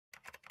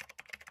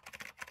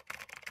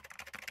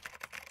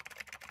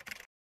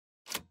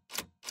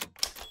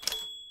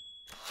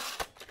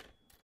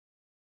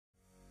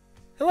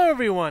Hello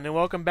everyone, and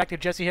welcome back to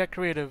Jesse Heck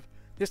Creative.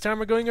 This time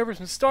we're going over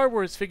some Star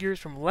Wars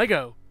figures from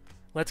LEGO.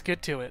 Let's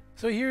get to it.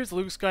 So here's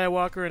Luke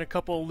Skywalker and a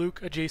couple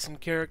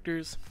Luke-adjacent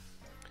characters.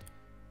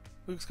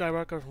 Luke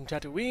Skywalker from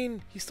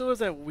Tatooine. He still has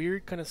that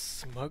weird kind of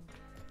smug,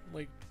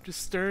 like,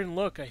 just stern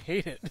look. I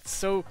hate it. It's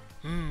so,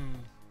 doesn't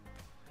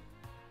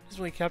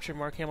really capture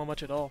Mark Hamill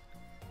much at all.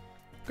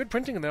 Good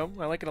printing though.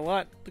 I like it a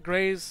lot. The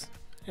grays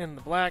and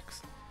the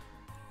blacks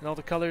and all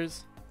the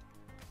colors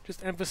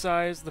just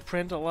emphasize the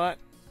print a lot.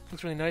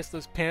 Looks really nice.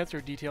 Those pants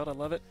are detailed. I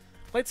love it.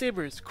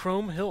 Lightsabers,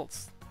 chrome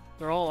hilts.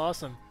 They're all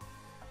awesome.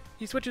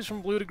 He switches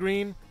from blue to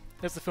green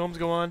as the films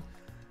go on.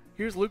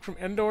 Here's Luke from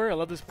Endor. I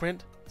love this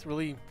print. It's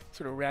really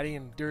sort of ratty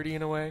and dirty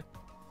in a way.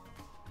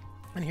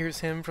 And here's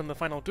him from the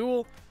Final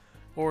Duel,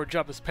 or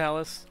Jabba's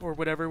Palace, or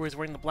whatever, where he's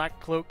wearing the black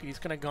cloak. He's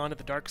kind of gone to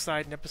the dark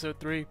side in Episode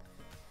 3.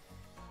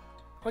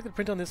 I like the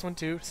print on this one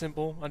too.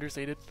 Simple,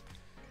 understated.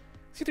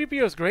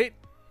 C-3PO is great.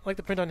 I like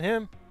the print on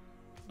him.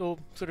 Little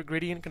sort of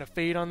gradient, kind of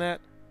fade on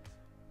that.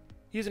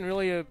 He isn't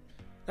really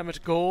that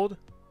much gold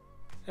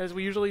as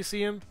we usually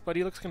see him, but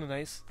he looks kind of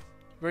nice.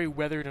 Very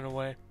weathered in a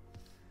way.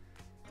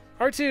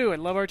 R2! I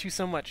love R2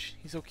 so much.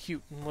 He's so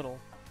cute and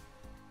little.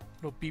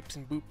 Little beeps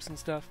and boops and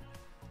stuff.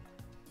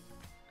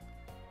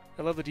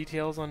 I love the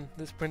details on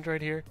this print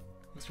right here.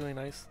 Looks really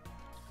nice.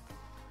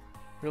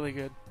 Really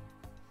good.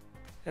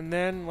 And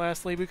then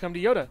lastly we come to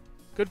Yoda.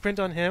 Good print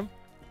on him.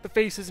 The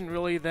face isn't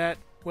really that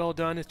well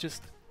done. It's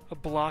just a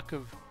block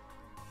of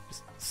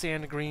just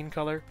sand green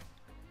color.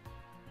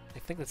 I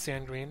think that's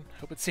sand green. I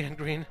hope it's sand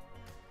green.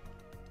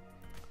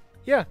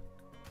 Yeah.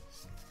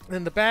 And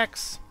then the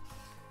backs.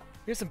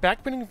 Here's some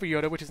back printing for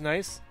Yoda, which is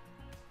nice.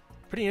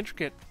 Pretty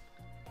intricate.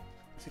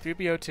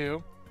 C-3PO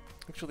too.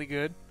 Looks really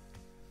good.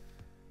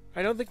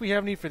 I don't think we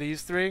have any for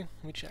these three.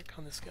 Let me check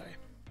on this guy.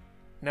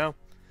 No.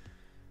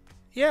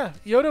 Yeah,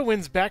 Yoda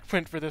wins back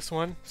print for this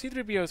one.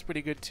 C-3PO is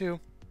pretty good too.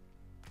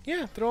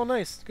 Yeah, they're all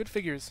nice. Good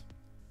figures.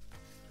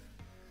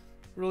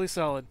 Really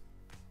solid.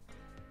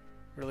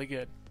 Really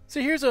good. So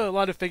here's a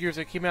lot of figures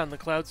that came out in the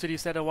Cloud City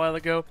set a while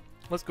ago.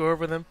 Let's go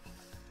over them.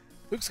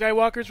 Luke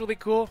Skywalker's really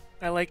cool.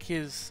 I like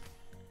his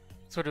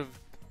sort of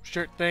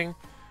shirt thing.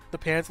 The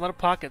pants, a lot of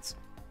pockets.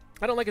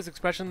 I don't like his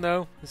expression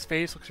though. His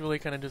face looks really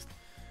kind of just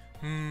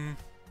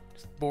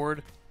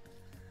bored.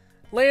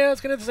 Leia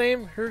is kind of the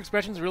same. Her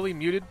expression's really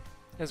muted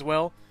as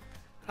well.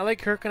 I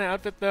like her kind of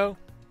outfit though.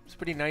 It's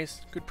pretty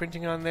nice. Good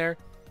printing on there.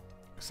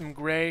 Some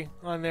gray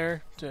on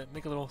there to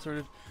make a little sort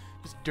of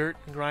just dirt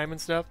and grime and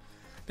stuff.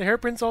 The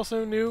hairprint's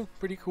also new.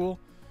 Pretty cool.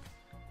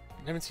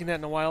 I haven't seen that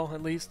in a while,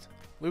 at least.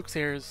 Luke's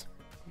hair is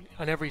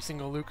on every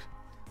single Luke.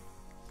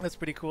 That's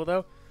pretty cool,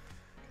 though.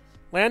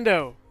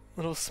 Lando.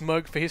 Little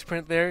smug face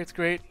print there. It's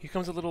great. He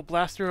comes with a little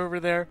blaster over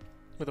there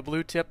with a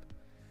blue tip.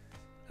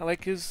 I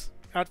like his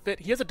outfit.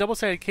 He has a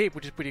double-sided cape,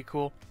 which is pretty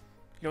cool.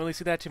 You don't really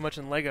see that too much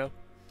in LEGO.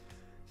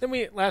 Then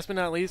last but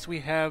not least,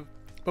 we have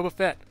Boba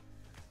Fett,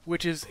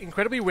 which is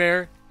incredibly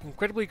rare,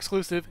 incredibly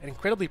exclusive, and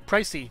incredibly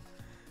pricey.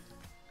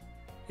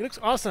 He looks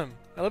awesome.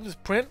 I love his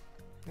print.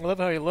 I love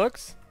how he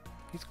looks.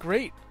 He's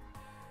great.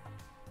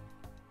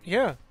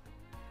 Yeah,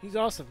 he's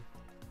awesome.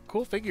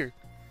 Cool figure.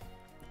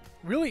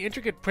 Really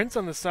intricate prints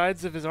on the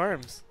sides of his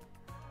arms.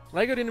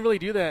 LEGO didn't really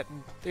do that,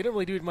 and they don't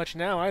really do it much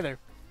now either.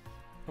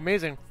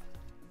 Amazing.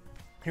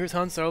 Here's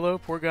Han Solo,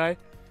 poor guy.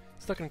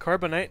 Stuck in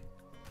carbonite.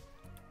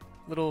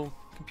 Little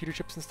computer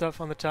chips and stuff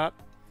on the top.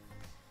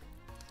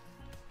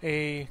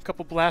 A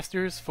couple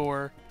blasters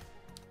for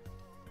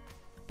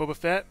Boba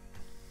Fett.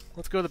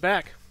 Let's go to the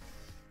back.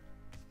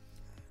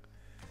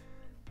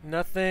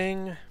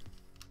 Nothing.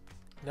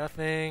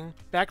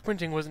 Back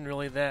printing wasn't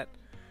really that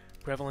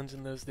prevalent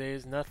in those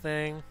days.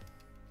 Nothing.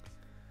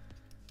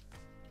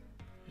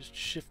 Just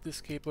shift this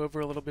cape over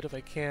a little bit if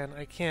I can.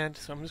 I can't,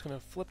 so I'm just going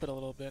to flip it a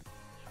little bit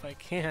if I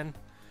can,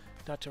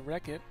 not to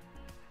wreck it.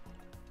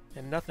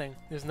 And nothing.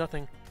 There's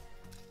nothing.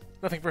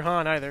 Nothing for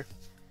Han either.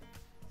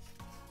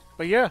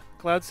 But yeah,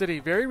 Cloud City.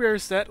 Very rare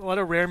set. A lot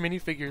of rare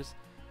minifigures.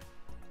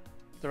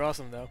 They're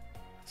awesome though.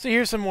 So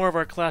here's some more of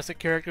our classic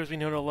characters we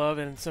know to love,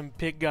 and some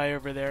big guy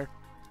over there.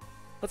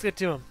 Let's get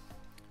to him.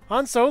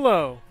 Han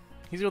Solo!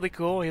 He's really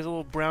cool. He has a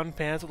little brown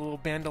pants with a little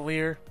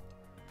bandolier,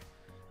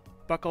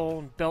 buckle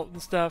and belt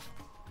and stuff.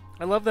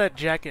 I love that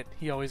jacket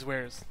he always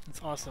wears.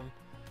 It's awesome.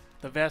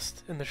 The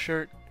vest and the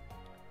shirt.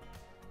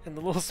 And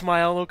the little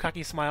smile, little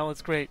cocky smile,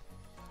 it's great.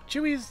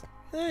 Chewie's,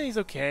 he's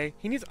okay.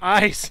 He needs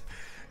eyes.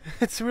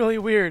 It's really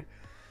weird.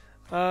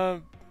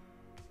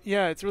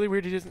 Yeah, it's really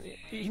weird.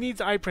 He needs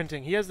eye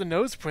printing. He has the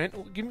nose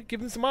print. Give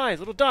him some eyes,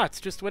 little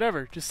dots, just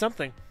whatever, just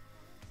something.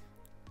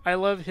 I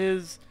love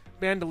his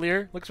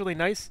bandolier. Looks really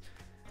nice.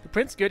 The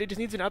print's good. It just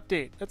needs an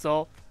update. That's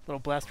all. Little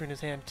blaster in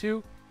his hand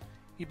too.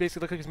 He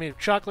basically looks like he's made of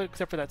chocolate,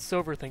 except for that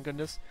silver. Thank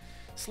goodness.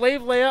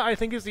 Slave Leia, I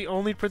think, is the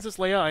only Princess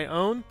Leia I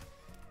own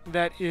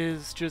that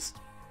is just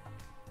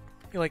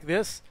like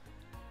this.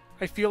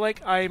 I feel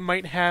like I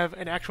might have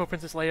an actual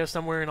Princess Leia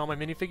somewhere in all my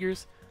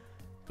minifigures,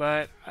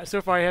 but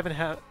so far I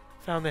haven't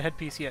found the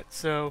headpiece yet.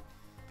 So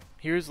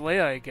here's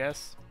Leia, I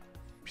guess.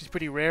 She's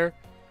pretty rare.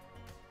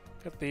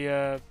 Got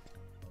the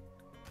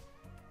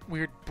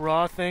weird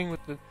bra thing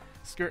with the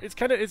skirt.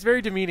 It's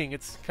very demeaning.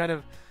 It's kind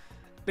of,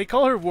 they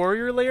call her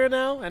Warrior Leia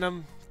now, and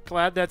I'm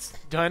glad that's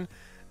done.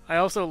 I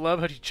also love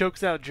how she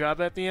chokes out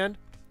Jabba at the end.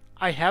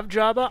 I have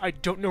Jabba. I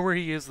don't know where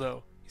he is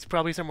though. He's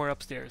probably somewhere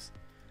upstairs.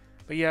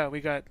 But yeah,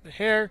 we got the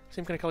hair,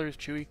 same kind of color as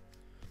Chewie.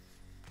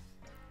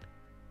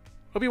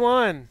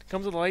 Obi-Wan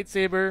comes with a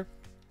lightsaber.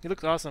 He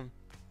looks awesome.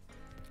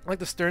 I like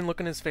the stern look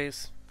on his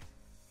face.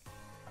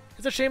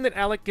 It's a shame that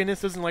Alec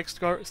Guinness doesn't like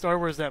Star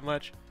Wars that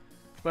much,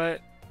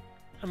 but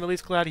I'm at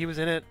least glad he was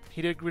in it.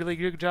 He did a really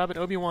good job at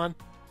Obi-Wan.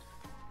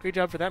 Great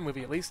job for that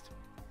movie, at least.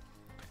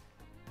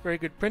 Very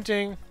good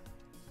printing.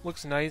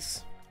 Looks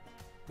nice.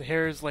 The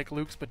hair is like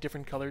Luke's, but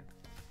different colored.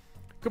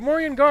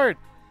 Gamorrean Guard!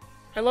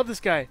 I love this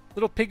guy.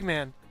 Little pig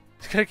man.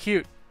 He's kind of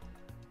cute.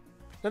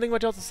 Nothing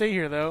much else to say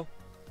here, though.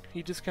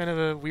 He's just kind of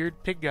a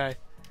weird pig guy.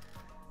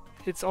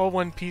 It's all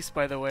one piece,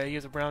 by the way. He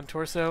has a brown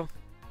torso.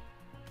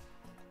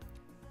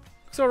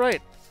 Looks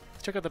alright.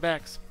 Let's check out the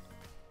backs.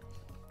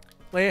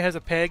 Leia has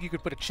a peg you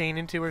could put a chain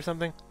into or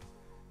something.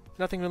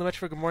 Nothing really much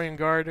for Gamorrean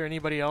Guard or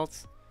anybody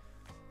else.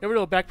 No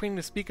real back painting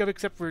to speak of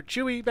except for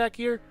Chewie back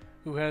here,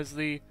 who has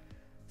the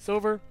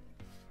silver.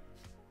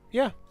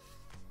 Yeah.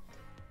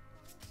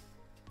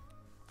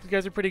 These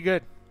guys are pretty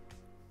good.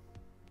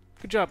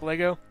 Good job,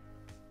 Lego.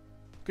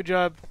 Good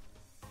job,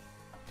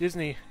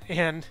 Disney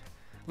and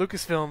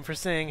Lucasfilm, for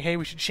saying, hey,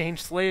 we should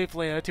change Slave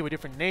Leia to a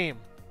different name.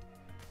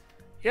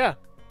 Yeah,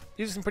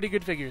 these are some pretty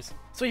good figures.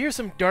 So here's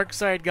some dark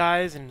side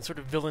guys and sort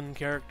of villain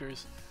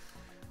characters.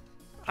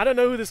 I don't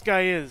know who this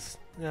guy is.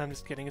 No, I'm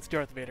just kidding. It's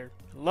Darth Vader.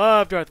 I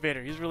love Darth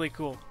Vader. He's really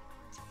cool.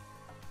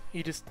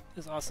 He just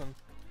is awesome.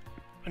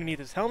 Underneath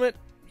his helmet,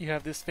 you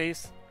have this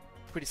face.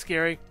 Pretty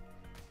scary.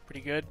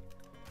 Pretty good.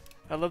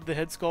 I love the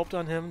head sculpt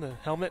on him. The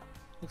helmet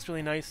looks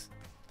really nice.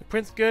 The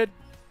print's good.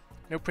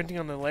 No printing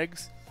on the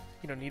legs.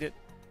 You don't need it.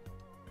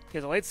 He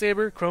has a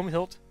lightsaber, chrome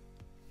hilt.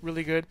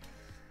 Really good.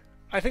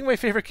 I think my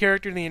favorite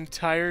character in the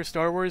entire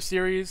Star Wars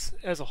series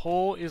as a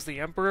whole is the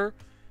Emperor.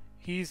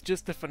 He's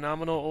just a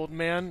phenomenal old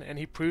man, and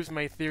he proves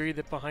my theory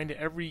that behind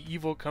every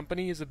evil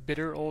company is a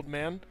bitter old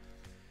man.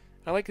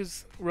 I like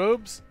his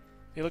robes.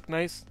 They look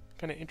nice,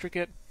 kind of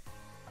intricate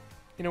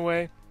in a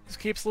way. His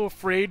cape's a little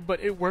frayed, but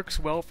it works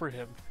well for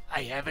him.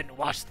 I haven't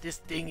washed this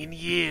thing in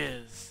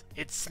years.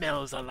 It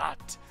smells a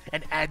lot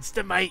and adds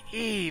to my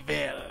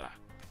evil.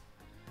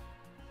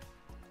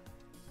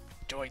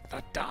 Join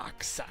the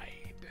dark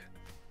side.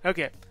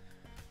 Okay.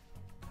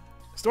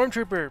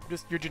 Stormtrooper,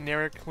 just your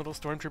generic little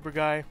Stormtrooper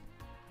guy.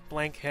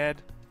 Blank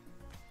head.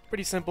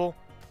 Pretty simple.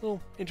 Little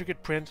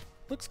intricate print.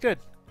 Looks good.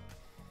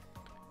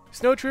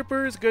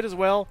 Snowtrooper is good as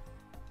well.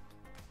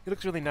 He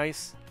looks really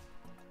nice.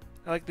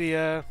 I like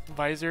the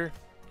visor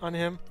on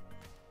him.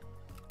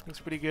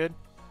 Looks pretty good.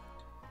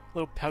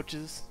 Little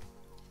pouches.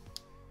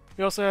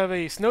 We also have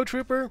a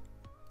Snowtrooper.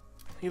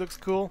 He looks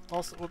cool.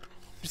 Also, whoop,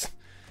 just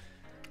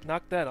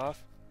knock that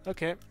off.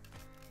 Okay.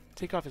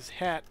 Take off his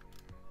hat.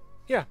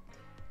 Yeah.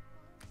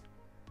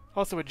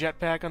 Also a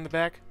jetpack on the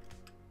back.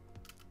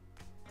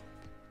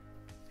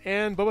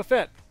 And Boba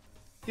Fett.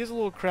 He has a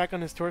little crack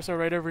on his torso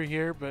right over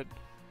here, but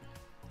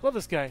I love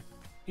this guy.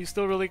 He's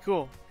still really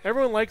cool.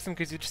 Everyone likes him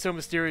because he's just so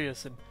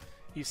mysterious, and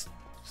he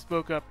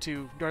spoke up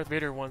to Darth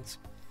Vader once.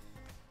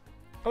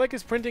 I like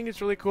his printing.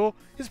 It's really cool.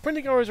 His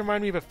printing always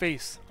reminds me of a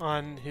face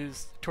on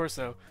his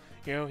torso.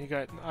 You know, he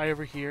got an eye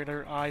over here,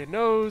 another eye and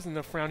nose, and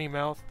a frowny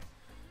mouth.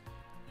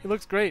 He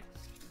looks great.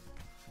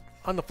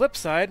 On the flip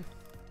side,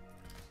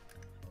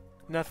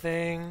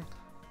 nothing.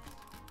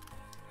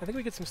 I think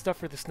we get some stuff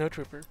for the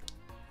Snowtrooper.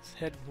 His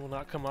head will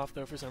not come off,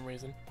 though, for some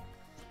reason.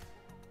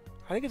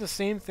 I think it's the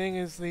same thing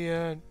as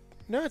the...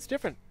 No, it's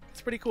different.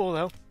 It's pretty cool,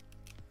 though.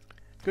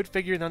 Good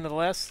figure,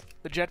 nonetheless.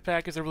 The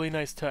jetpack is a really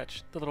nice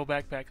touch. The little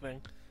backpack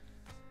thing.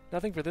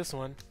 Nothing for this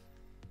one.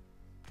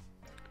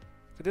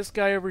 For this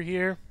guy over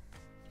here,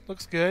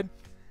 looks good.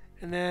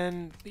 And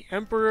then the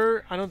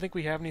Emperor, I don't think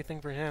we have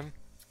anything for him.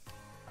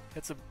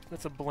 That's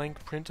a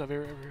blank print. I've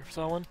ever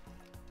saw one.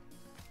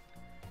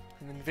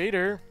 And then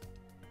Vader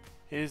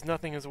is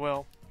nothing as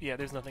well. Yeah,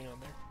 there's nothing on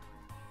there.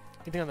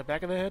 Anything on the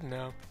back of the head?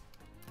 No.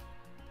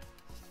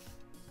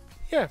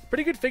 Yeah,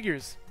 pretty good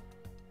figures.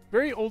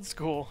 Very old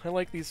school. I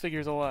like these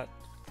figures a lot.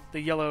 The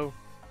yellow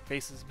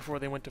faces before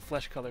they went to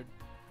flesh colored.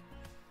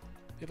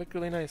 They look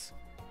really nice.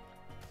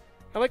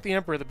 I like the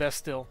Emperor the best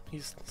still.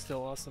 He's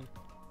still awesome.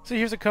 So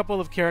here's a couple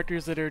of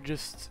characters that are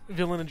just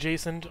villain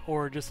adjacent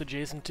or just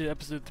adjacent to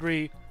Episode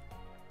 3,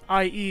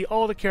 i.e.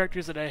 all the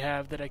characters that I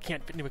have that I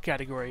can't fit into a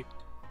category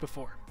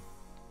before.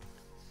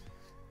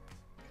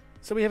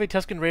 So we have a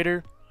Tusken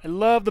Raider. I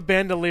love the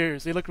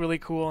bandoliers. They look really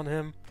cool on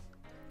him.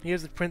 He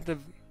has the print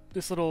of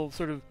this little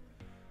sort of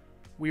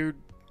weird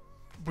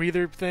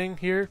breather thing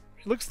here.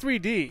 It looks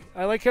 3D.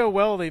 I like how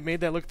well they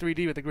made that look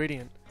 3D with the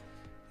gradient.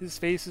 His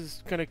face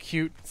is kind of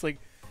cute. It's like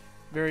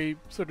very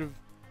sort of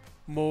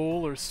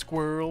mole or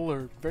squirrel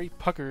or very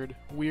puckered,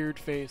 weird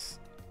face.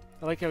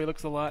 I like how he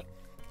looks a lot.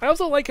 I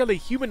also like how they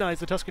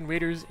humanized the Tusken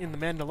Raiders in The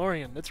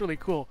Mandalorian. That's really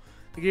cool.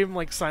 They gave him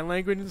like sign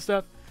language and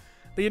stuff.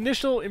 The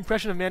initial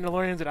impression of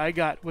Mandalorians that I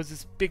got was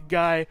this big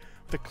guy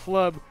with a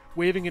club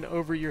waving it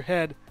over your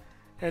head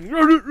and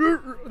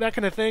that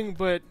kind of thing,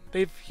 but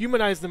they've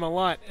humanized them a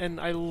lot, and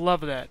I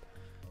love that.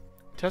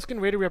 Tusken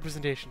Raider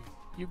representation.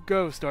 You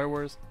go, Star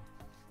Wars.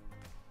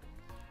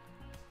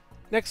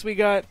 Next we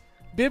got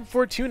Bib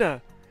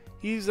Fortuna.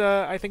 He's,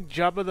 I think,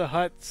 Jabba the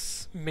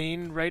Hutt's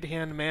main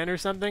right-hand man or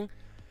something.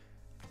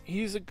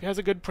 Has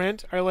a good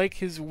print. I like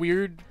his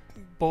weird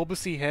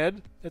bulbousy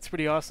head. That's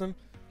pretty awesome.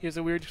 He has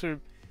a weird sort of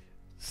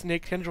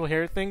snake tendril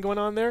hair thing going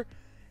on there.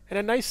 And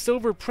a nice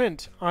silver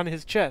print on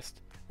his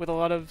chest with a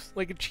lot of,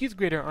 like, a cheese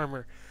grater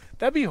armor.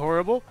 That'd be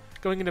horrible,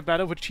 going into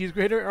battle with cheese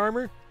grater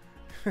armor.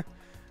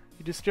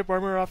 You just strip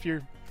armor off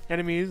your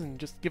enemies and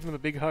just give them a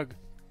big hug.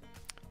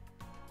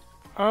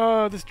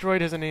 Oh, this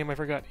droid has a name, I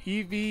forgot.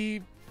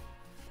 EVD6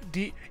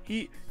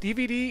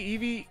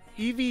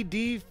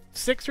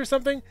 or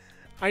something?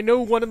 I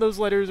know one of those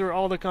letters or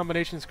all the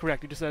combinations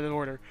correct. You just said in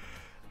order.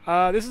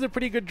 This is a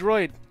pretty good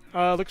droid.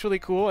 Looks really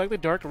cool. I like the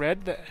dark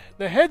red.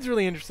 The head's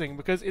really interesting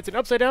because it's an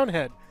upside down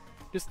head.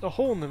 Just a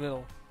hole in the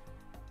middle.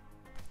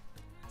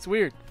 It's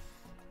weird.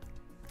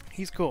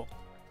 He's cool.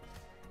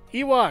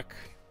 Ewok.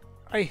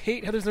 I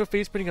hate how there's no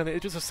face printing on it.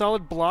 It's just a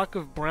solid block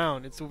of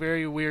brown. It's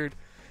very weird.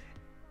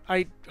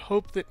 I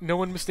hope that no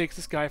one mistakes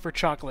this guy for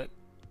chocolate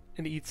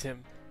and eats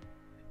him.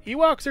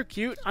 Ewoks are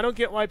cute. I don't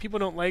get why people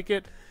don't like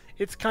it.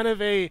 It's kind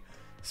of a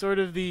sort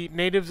of the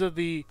natives of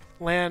the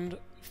land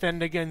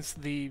fend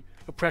against the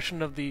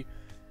oppression of the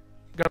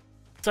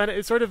government.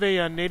 It's sort of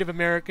a Native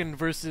American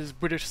versus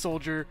British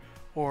soldier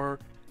or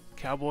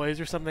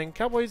cowboys or something.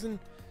 Cowboys and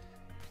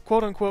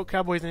quote-unquote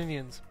cowboys and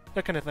Indians.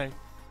 That kind of thing.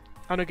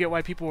 I don't get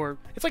why people are...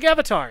 It's like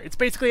Avatar. It's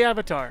basically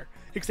Avatar.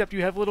 Except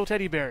you have little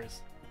teddy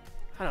bears.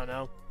 I don't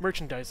know.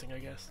 Merchandising, I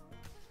guess.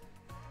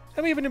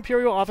 And we have an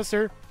Imperial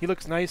officer. He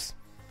looks nice.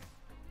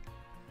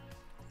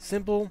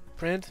 Simple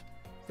print.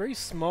 Very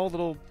small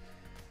little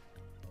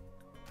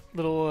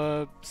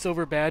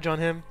silver badge on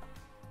him.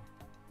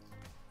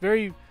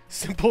 Very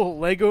simple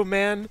Lego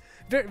man.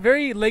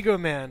 Very Lego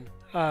man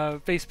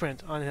face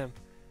print on him.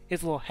 He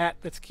has a little hat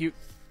that's cute.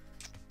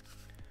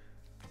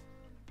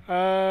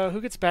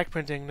 Who gets back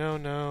printing?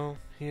 No.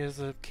 He has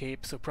a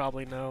cape, so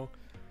probably no.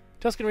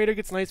 Tusken Raider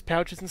gets nice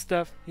pouches and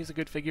stuff. He's a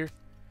good figure.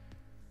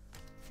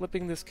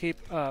 Flipping this cape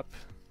up,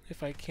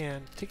 if I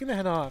can. Taking the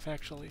head off,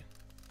 actually.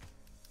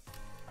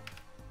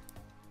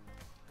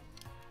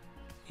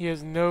 He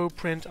has no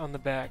print on the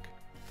back.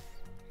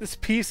 This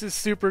piece is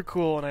super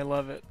cool, and I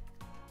love it.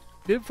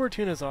 Bib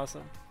Fortuna is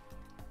awesome.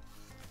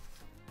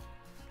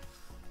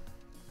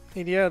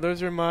 And yeah,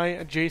 those are my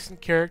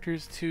adjacent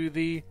characters to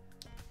the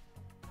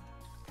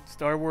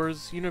Star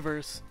Wars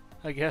universe,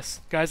 I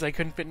guess. Guys I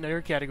couldn't fit in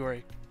either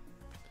category.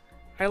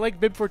 I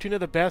like Bib Fortuna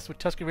the best, with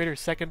Tusken Raider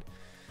second.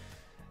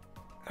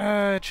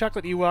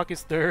 Chocolate Ewok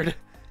is third.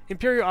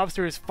 Imperial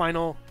Officer is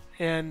final,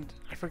 and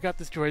I forgot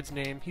this droid's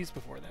name. He's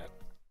before that.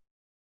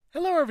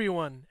 Hello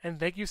everyone, and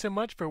thank you so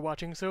much for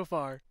watching so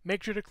far.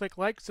 Make sure to click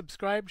like,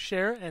 subscribe,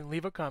 share, and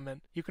leave a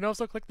comment. You can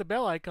also click the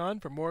bell icon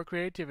for more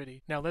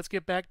creativity. Now let's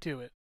get back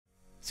to it.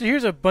 So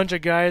here's a bunch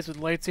of guys with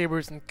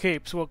lightsabers and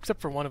capes, well,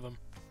 except for one of them.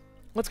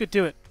 Let's get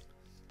to it.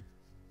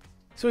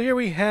 So here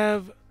we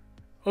have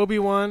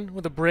Obi-Wan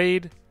with a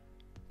braid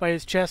by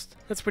his chest.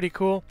 That's pretty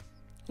cool.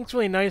 Looks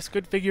really nice,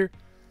 good figure.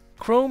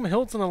 Chrome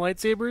hilts on the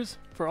lightsabers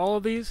for all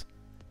of these,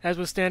 as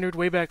was standard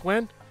way back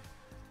when.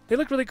 They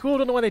look really cool,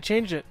 don't know why they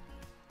changed it.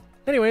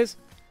 Anyways,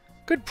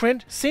 good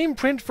print. Same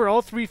print for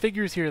all three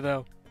figures here,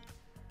 though.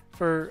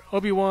 For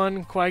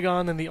Obi-Wan,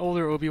 Qui-Gon, and the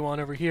older Obi-Wan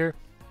over here.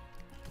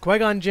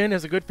 Qui-Gon Jinn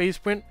has a good face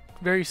print,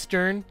 very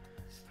stern.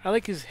 I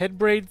like his head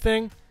braid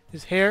thing,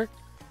 his hair.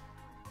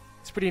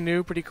 It's pretty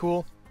new, pretty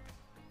cool.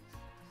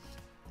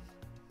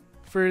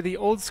 For the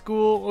old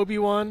school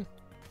Obi-Wan,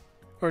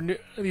 or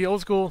the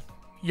old school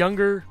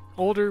younger,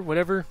 older,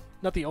 whatever.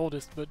 Not the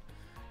oldest, but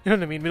you know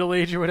what I mean, middle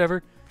age or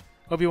whatever.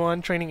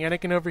 Obi-Wan training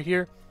Anakin over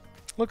here.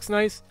 Looks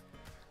nice.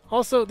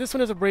 Also, this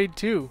one has a braid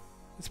too.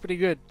 It's pretty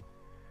good.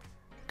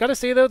 Gotta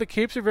say though, the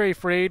capes are very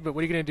frayed, but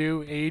what are you gonna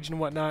do? Age and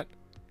whatnot.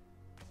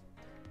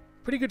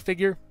 Pretty good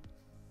figure.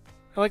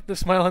 I like the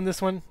smile on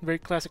this one. Very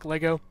classic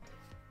Lego.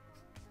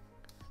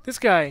 This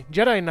guy,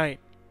 Jedi Knight.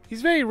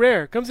 He's very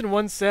rare. Comes in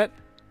one set.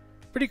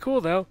 Pretty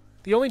cool though.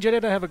 The only Jedi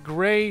to have a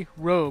gray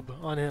robe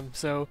on him,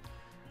 so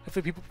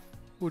hopefully people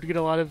would get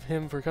a lot of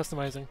him for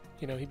customizing.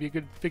 You know, he'd be a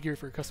good figure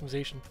for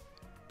customization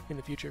in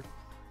the future.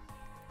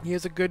 He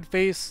has a good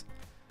face.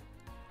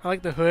 I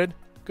like the hood.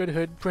 Good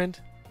hood print,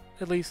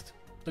 at least.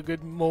 The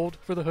good mold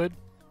for the hood.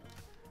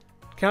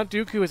 Count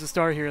Dooku is a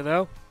star here,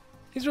 though.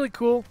 He's really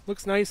cool.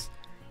 Looks nice.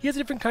 He has a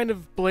different kind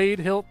of blade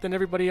hilt than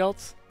everybody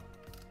else.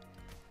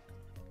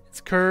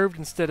 It's curved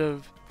instead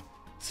of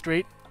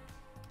straight.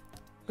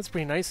 That's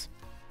pretty nice.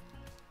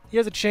 He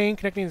has a chain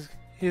connecting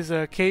his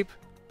cape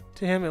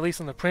to him, at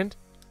least on the print.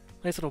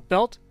 Nice little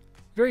belt.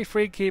 Very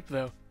frayed cape,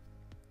 though.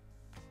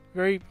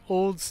 Very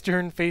old,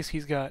 stern face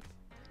he's got.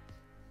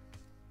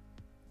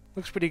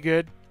 Looks pretty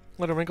good.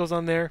 A lot of wrinkles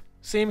on there.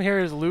 Same hair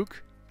as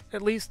Luke,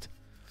 at least.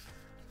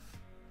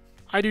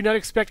 I do not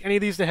expect any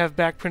of these to have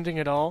back printing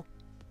at all.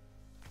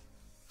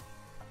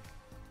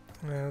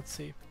 Let's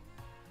see.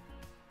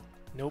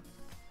 Nope.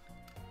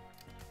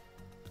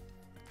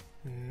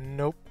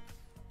 Nope.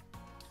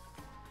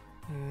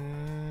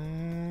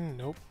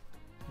 Nope.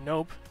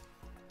 Nope.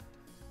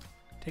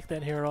 Take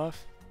that hair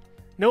off.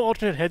 No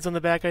alternate heads on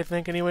the back, I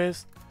think,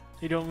 anyways.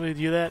 They don't really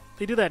do that.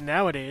 They do that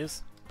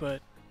nowadays,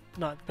 but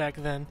not back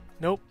then.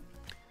 Nope.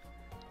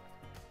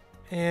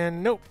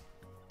 And nope.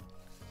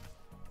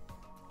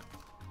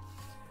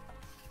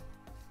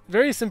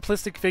 Very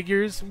simplistic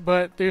figures,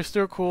 but they're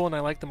still cool and I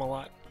like them a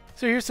lot.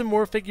 So here's some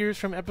more figures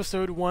from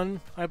episode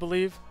 1, I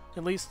believe,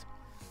 at least.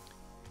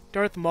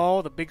 Darth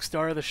Maul, the big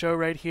star of the show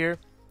right here.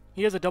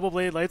 He has a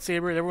double-bladed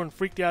lightsaber that everyone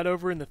freaked out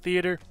over in the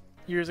theater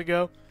years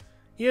ago.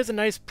 He has a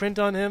nice print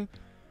on him.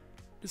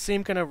 The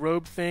same kind of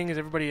robe thing as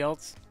everybody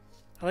else.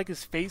 I like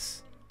his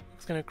face.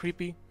 Looks kind of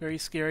creepy, very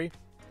scary.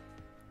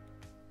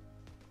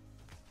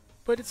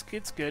 But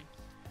it's good.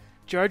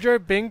 Jar Jar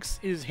Binks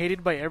is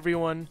hated by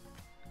everyone,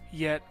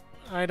 yet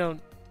I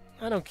don't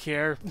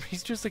care.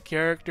 He's just a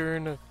character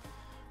in a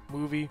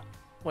movie,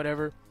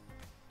 whatever.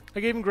 I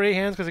gave him gray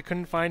hands because I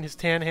couldn't find his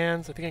tan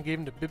hands. I think I gave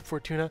him to Bib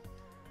Fortuna.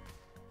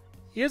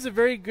 He has a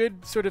very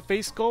good sort of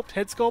face sculpt,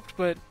 head sculpt,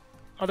 but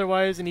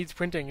otherwise it needs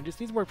printing. It just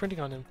needs more printing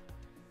on him.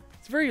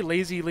 It's a very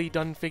lazily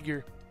done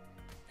figure,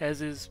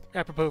 as is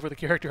apropos for the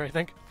character, I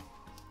think.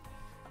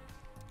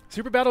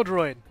 Super Battle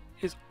Droid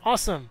is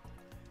awesome.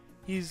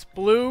 He's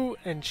blue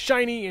and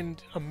shiny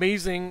and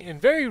amazing and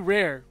very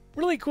rare.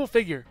 Really cool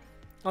figure.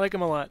 I like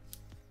him a lot.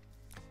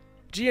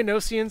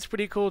 Geonosian's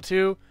pretty cool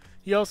too.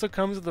 He also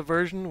comes with the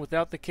version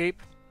without the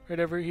cape right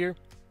over here.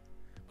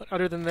 But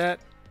other than that,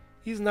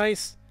 he's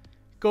nice.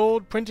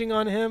 Gold printing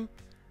on him.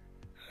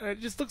 It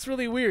just looks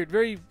really weird.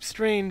 Very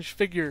strange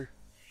figure.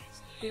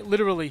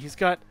 Literally, he's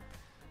got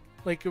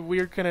like a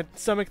weird kind of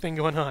stomach thing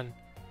going on.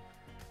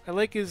 I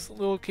like his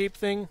little cape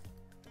thing.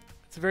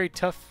 It's a very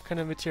tough kind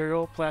of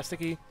material,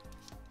 plasticky.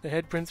 The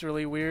head print's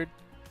really weird.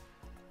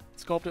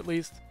 Sculpt at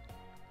least.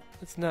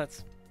 It's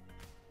nuts.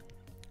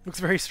 Looks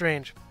very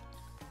strange.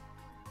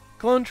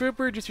 Clone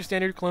Trooper, just your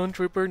standard Clone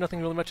Trooper.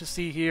 Nothing really much to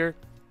see here.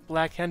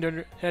 Black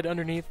head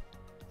underneath.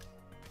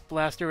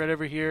 Blaster right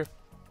over here.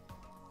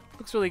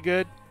 Looks really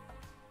good.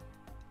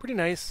 Pretty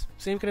nice.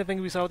 Same kind of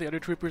thing we saw with the other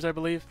troopers, I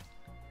believe.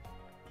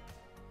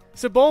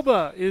 So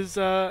Boba is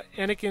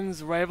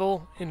Anakin's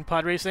rival in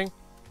pod racing.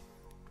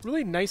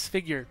 Really nice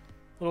figure.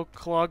 Little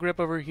claw grip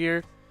over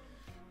here.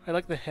 I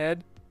like the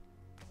head.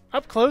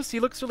 Up close, he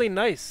looks really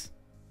nice.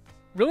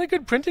 Really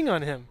good printing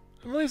on him.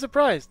 I'm really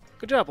surprised.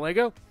 Good job,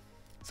 LEGO.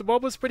 So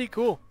Boba's pretty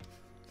cool.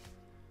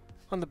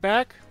 On the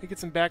back, we get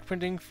some back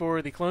printing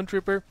for the Clone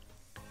Trooper.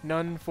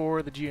 None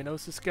for the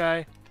Geonosis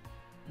guy.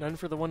 None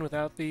for the one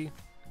without the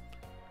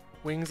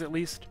wings, at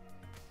least.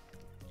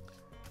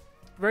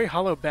 Very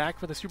hollow back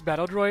for the Super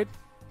Battle Droid.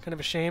 Kind of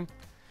a shame.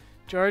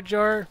 Jar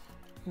Jar,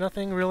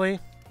 nothing really.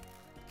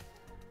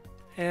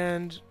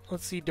 And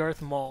let's see,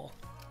 Darth Maul.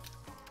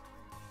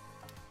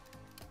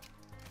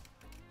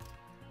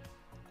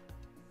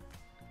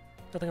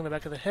 Nothing on the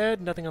back of the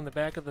head, nothing on the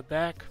back of the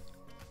back.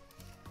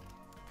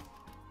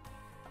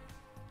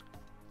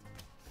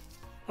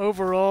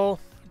 Overall,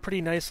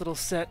 pretty nice little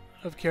set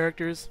of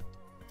characters.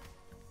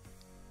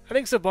 I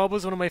think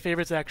Sebulba's one of my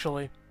favorites,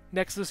 actually.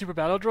 Next to the Super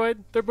Battle Droid,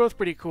 they're both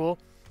pretty cool.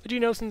 The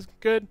Geonosian's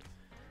good.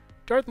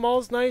 Darth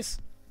Maul's nice.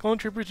 Clone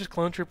Trooper's just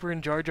Clone Trooper,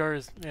 and Jar Jar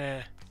is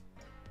eh.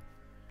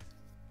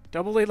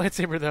 Double-bladed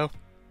lightsaber, though.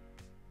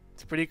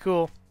 It's pretty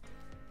cool.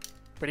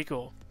 Pretty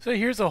cool. So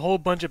here's a whole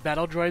bunch of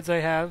battle droids I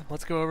have.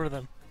 Let's go over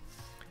them.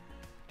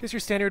 Just your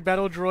standard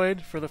battle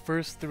droid for the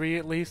first 3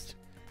 at least.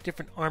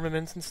 Different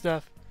armaments and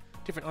stuff.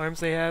 Different arms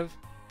they have.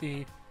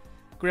 The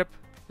grip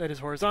that is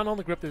horizontal,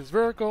 the grip that is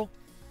vertical.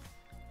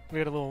 We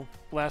got a little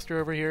blaster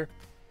over here.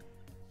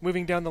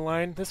 Moving down the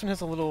line, this one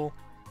has a little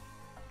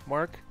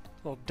mark,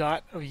 a little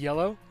dot of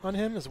yellow on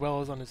him as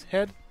well as on his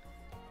head.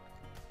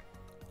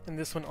 And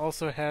this one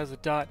also has a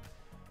dot.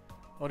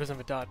 Well, it doesn't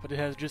have a dot, but it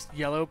has just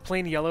yellow,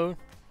 plain yellow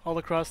all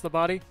across the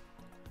body.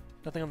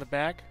 Nothing on the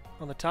back,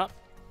 on the top.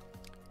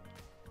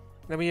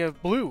 Then we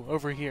have blue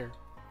over here.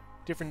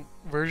 Different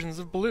versions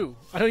of blue.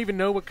 I don't even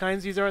know what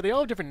kinds these are. They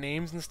all have different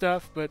names and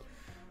stuff, but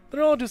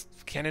they're all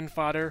just cannon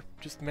fodder,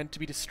 just meant to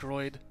be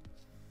destroyed.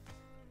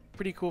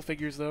 Pretty cool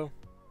figures, though.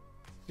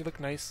 They look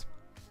nice.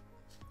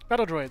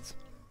 Battle droids.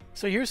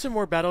 So here's some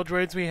more battle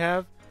droids we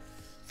have.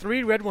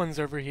 3 red ones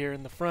over here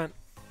in the front.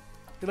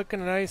 They look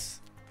kind of nice.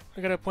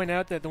 I gotta point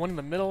out that the one in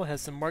the middle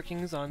has some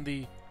markings on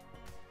the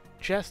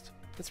chest.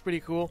 That's pretty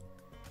cool.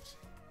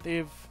 They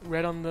have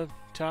red on the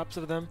tops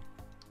of them.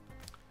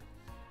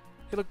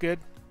 They look good.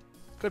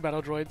 Good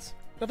battle droids.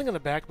 Nothing on the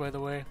back, by the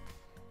way.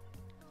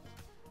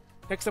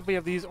 Next up we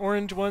have these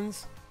orange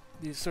ones.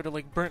 These sort of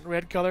like burnt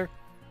red color.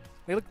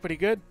 They look pretty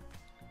good.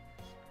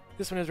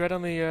 This one is red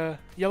on the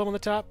yellow on the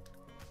top.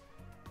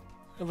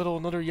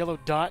 Another yellow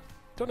dot.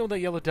 Don't know what that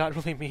yellow dot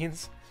really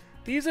means.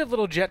 These have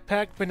little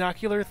jetpack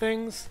binocular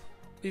things.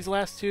 These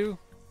last 2.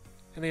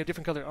 And they have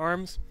different colored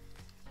arms.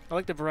 I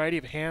like the variety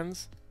of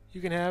hands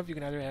you can have. You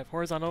can either have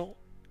horizontal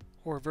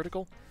or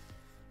vertical.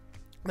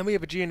 Then we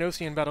have a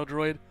Geonosian battle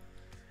droid,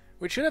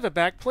 which should have a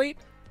back plate.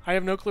 I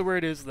have no clue where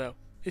it is, though.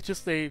 It's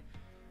just a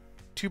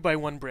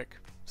 2x1 brick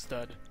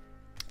stud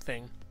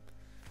thing.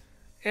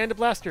 And a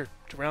blaster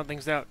to round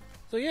things out.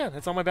 So yeah,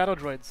 that's all my battle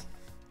droids.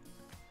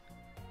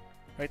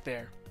 Right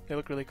there. They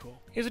look really cool.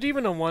 Is it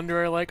even a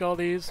wonder I like all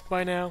these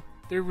by now?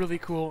 They're really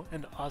cool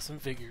and awesome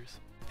figures.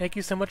 Thank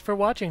you so much for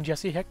watching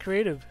Jesse Heck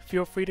Creative.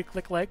 Feel free to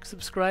click like,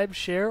 subscribe,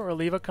 share, or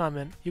leave a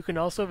comment. You can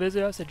also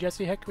visit us at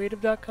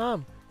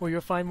jesseheckcreative.com, where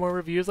you'll find more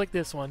reviews like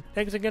this one.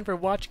 Thanks again for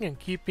watching and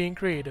keep being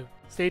creative.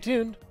 Stay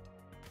tuned!